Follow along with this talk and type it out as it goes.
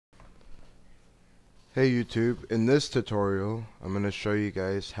Hey YouTube, in this tutorial I'm going to show you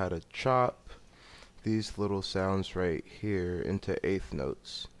guys how to chop these little sounds right here into eighth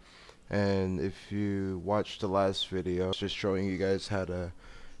notes. And if you watched the last video, I was just showing you guys how to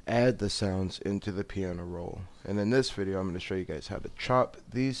add the sounds into the piano roll. And in this video I'm going to show you guys how to chop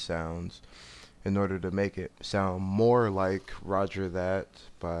these sounds in order to make it sound more like Roger That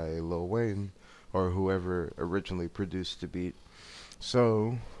by Lil Wayne or whoever originally produced the beat.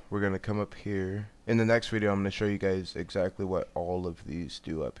 So we're going to come up here. In the next video I'm going to show you guys exactly what all of these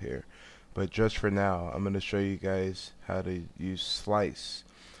do up here. But just for now I'm going to show you guys how to use slice,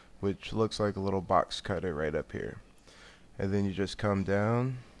 which looks like a little box cutter right up here. And then you just come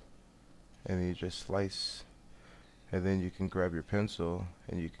down and you just slice. And then you can grab your pencil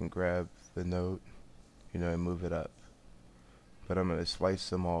and you can grab the note, and move it up. But I'm going to slice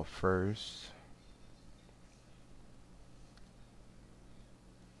them all first.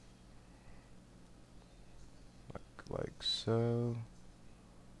 Like so.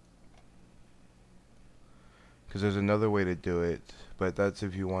 Because there's another way to do it, but that's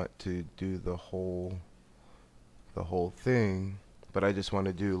if you want to do the whole thing. But I just want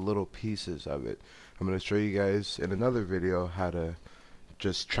to do little pieces of it. I'm going to show you guys in another video how to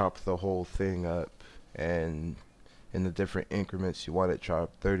just chop the whole thing up and in the different increments you want it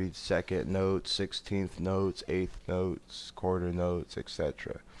chopped: 32nd notes, 16th notes, 8th notes, quarter notes,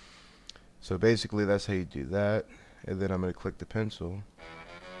 etc. So basically that's how you do that. And then I'm going to click the pencil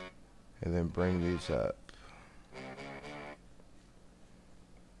and then bring these up.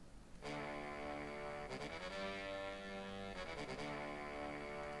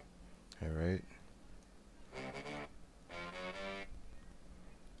 Alright.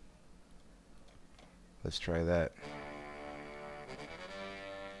 Let's try that.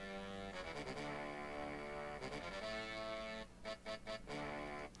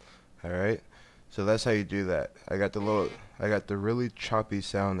 Alright. So that's how you do that. I got the really choppy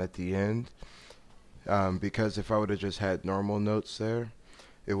sound at the end, because if I would have just had normal notes there,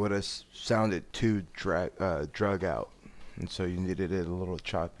 it would have sounded too drug out, and so you needed it a little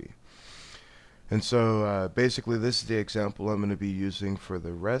choppy. And so basically this is the example I'm going to be using for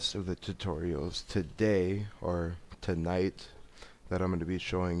the rest of the tutorials today or tonight, that I'm going to be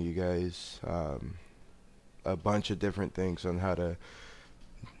showing you guys a bunch of different things on how to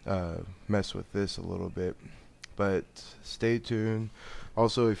mess with this a little bit. But stay tuned.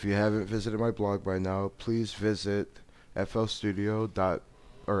 Also, if you haven't visited my blog by now, please visit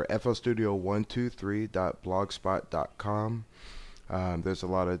flstudio123.blogspot.com. There's a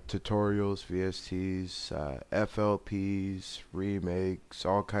lot of tutorials, VSTs, FLPs, remakes,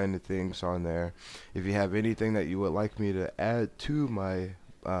 all kind of things on there. If you have anything that you would like me to add to my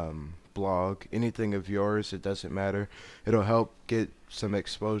blog, anything of yours, it doesn't matter. It'll help get some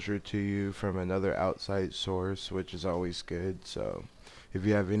exposure to you from another outside source, which is always good. So if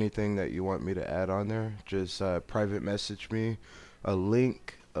you have anything that you want me to add on there, just private message me a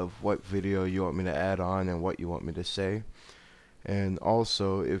link of what video you want me to add on and what you want me to say. And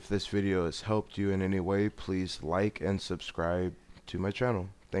also, if this video has helped you in any way, please like and subscribe to my channel.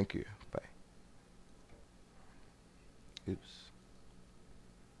 Thank you. Bye. Oops.